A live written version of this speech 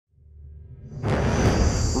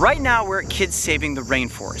Right now we're at Kids Saving the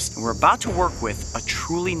Rainforest, and we're about to work with a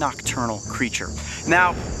truly nocturnal creature.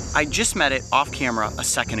 Now, I just met it off camera a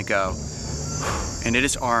second ago, and it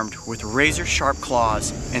is armed with razor-sharp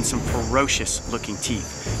claws and some ferocious-looking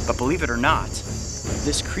teeth. But believe it or not,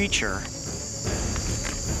 this creature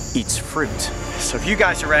eats fruit. So if you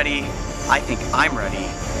guys are ready, I think I'm ready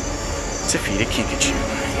to feed a Kinkajou.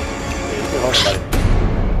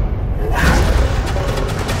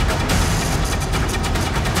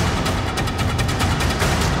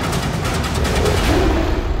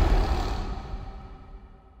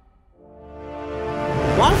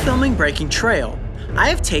 While filming Breaking Trail, I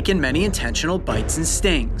have taken many intentional bites and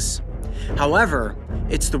stings. However,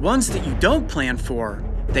 it's the ones that you don't plan for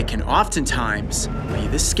that can oftentimes be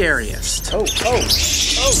the scariest.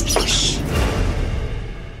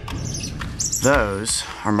 Those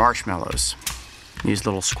are marshmallows. These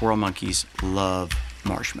little squirrel monkeys love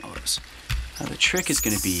marshmallows. Now the trick is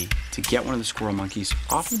going to be to get one of the squirrel monkeys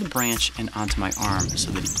off of the branch and onto my arm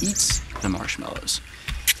so that he eats the marshmallows.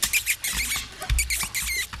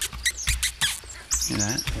 See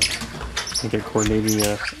that? I think they're coordinating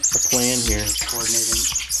a plan here. Coordinating.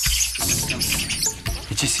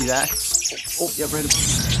 Did you see that? Oh, yeah, right above.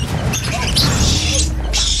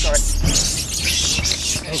 Sorry.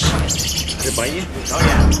 Did it bite you? Oh,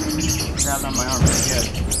 yeah. Grabbed on my arm pretty good.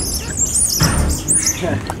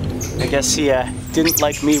 I guess he didn't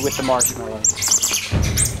like me with the marshmallows.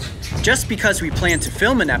 Just because we plan to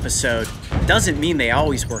film an episode doesn't mean they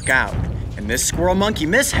always work out. And this squirrel monkey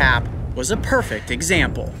mishap was a perfect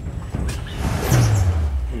example.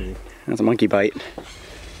 That's a monkey bite.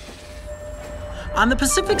 On the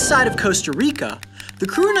Pacific side of Costa Rica, the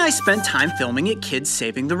crew and I spent time filming at Kids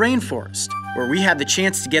Saving the Rainforest, where we had the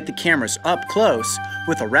chance to get the cameras up close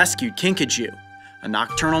with a rescued Kinkajou, a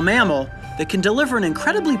nocturnal mammal that can deliver an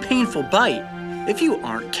incredibly painful bite if you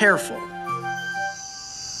aren't careful.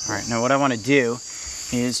 All right, now what I want to do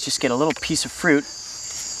is just get a little piece of fruit.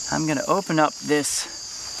 I'm gonna open up this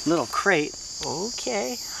little crate.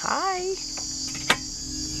 Okay, hi.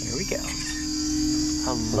 Here we go.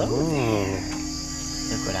 Hello there.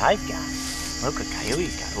 Look what I've got. Look what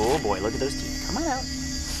Coyote's got. Oh boy, look at those teeth. Come on out.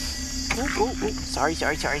 Oh. Sorry.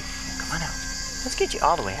 Come on out. Let's get you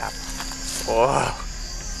all the way out. Oh,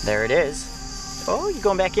 there it is. Oh, you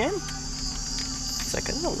going back in? It's like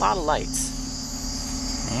there's a lot of lights.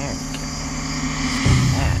 There we go.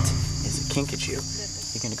 That is a Kinkajou.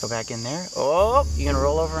 You're gonna go back in there. Oh, you're gonna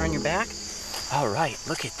roll over on your back. All right,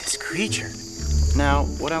 look at this creature. Now,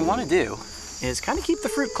 what I wanna do is kind of keep the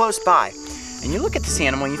fruit close by. And you look at this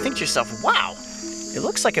animal and you think to yourself, wow, it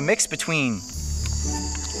looks like a mix between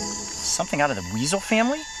something out of the weasel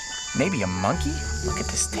family, maybe a monkey. Look at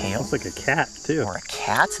this tail. Looks like a cat too. Or a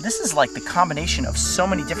cat. This is like the combination of so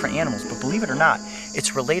many different animals, but believe it or not,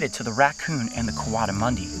 it's related to the raccoon and the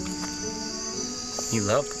Coatimundi. You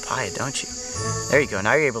love papaya, don't you? There you go.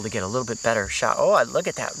 Now you're able to get a little bit better shot. Oh, look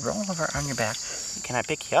at that. Roll over on your back. Can I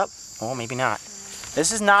pick you up? Oh, maybe not.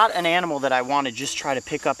 This is not an animal that I want to just try to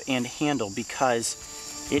pick up and handle because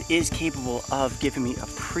it is capable of giving me a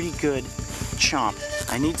pretty good chomp.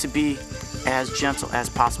 I need to be as gentle as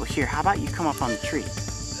possible. Here, how about you come up on the tree?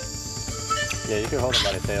 Yeah, you can hold him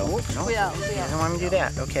by the tail. Oh, no, I don't want me to do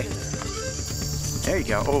that. Okay. There you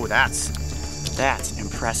go. Oh, that's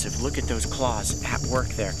impressive. Look at those claws at work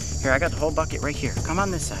there. Here, I got the whole bucket right here. Come on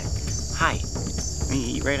this side. Hi. Let me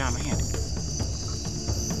eat right on my hand.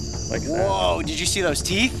 Like Whoa, that. Did you see those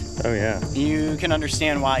teeth? Oh yeah. You can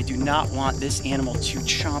understand why I do not want this animal to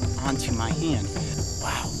chomp onto my hand.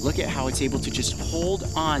 Wow, look at how it's able to just hold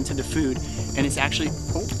on to the food and it's actually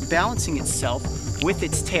balancing itself with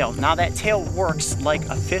its tail. Now that tail works like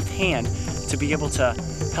a fifth hand to be able to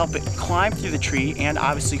help it climb through the tree and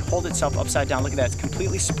obviously hold itself upside down. Look at that, it's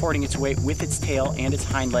completely supporting its weight with its tail and its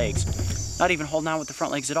hind legs. Not even holding on with the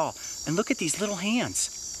front legs at all. And look at these little hands.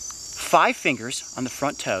 5 fingers on the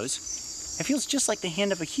front toes. It feels just like the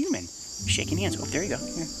hand of a human. Shaking hands. Oh, there you go.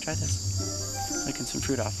 Here, try this. Licking some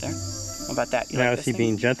fruit off there. How about that? You now, like is he thing?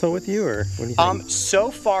 being gentle with you, or what do you think? So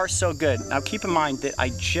far, so good. Now, keep in mind that I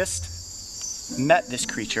just met this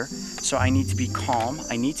creature, so I need to be calm.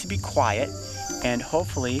 I need to be quiet, and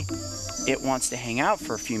hopefully it wants to hang out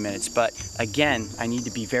for a few minutes. But again, I need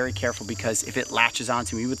to be very careful because if it latches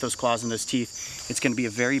onto me with those claws and those teeth, it's going to be a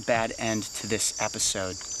very bad end to this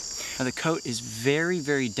episode. Now the coat is very,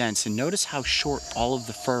 very dense, and notice how short all of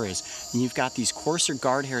the fur is. And you've got these coarser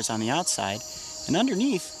guard hairs on the outside, and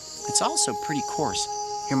underneath, it's also pretty coarse.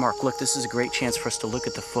 Here, Mark, look, this is a great chance for us to look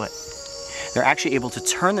at the foot. They're actually able to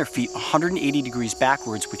turn their feet 180 degrees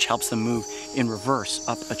backwards, which helps them move in reverse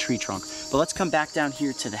up a tree trunk. But let's come back down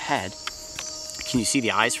here to the head. Can you see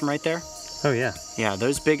the eyes from right there? Oh yeah. Yeah,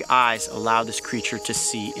 those big eyes allow this creature to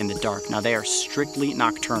see in the dark. Now they are strictly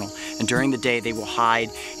nocturnal, and during the day they will hide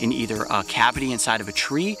in either a cavity inside of a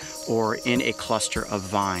tree or in a cluster of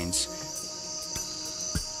vines.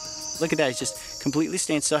 Look at that, he's just completely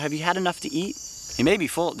staying still. Have you had enough to eat? He may be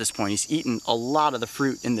full at this point. He's eaten a lot of the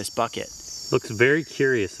fruit in this bucket. Looks very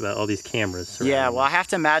curious about all these cameras. Yeah, well, I have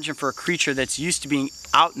to imagine for a creature that's used to being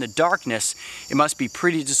out in the darkness, it must be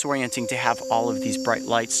pretty disorienting to have all of these bright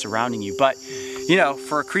lights surrounding you. But, you know,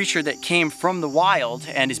 for a creature that came from the wild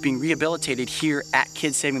and is being rehabilitated here at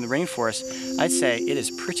Kids Saving the Rainforest, I'd say it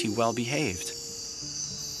is pretty well behaved.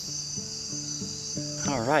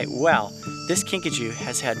 All right, well, this Kinkajou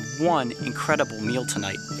has had one incredible meal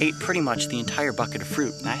tonight, ate pretty much the entire bucket of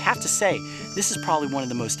fruit. And I have to say, this is probably one of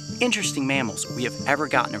the most interesting mammals we have ever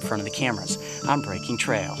gotten in front of the cameras on Breaking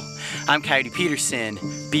Trail. I'm Coyote Peterson.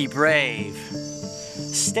 Be brave.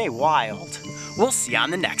 Stay wild. We'll see you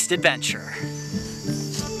on the next adventure.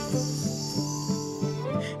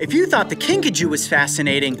 If you thought the Kinkajou was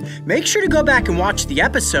fascinating, make sure to go back and watch the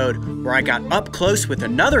episode where I got up close with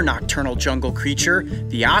another nocturnal jungle creature,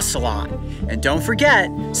 the ocelot. And don't forget,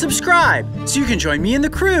 subscribe so you can join me and the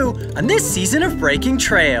crew on this season of Breaking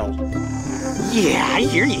Trail. Yeah, I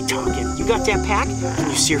hear you talking. You got that pack? Can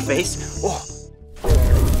you see your face? Oh,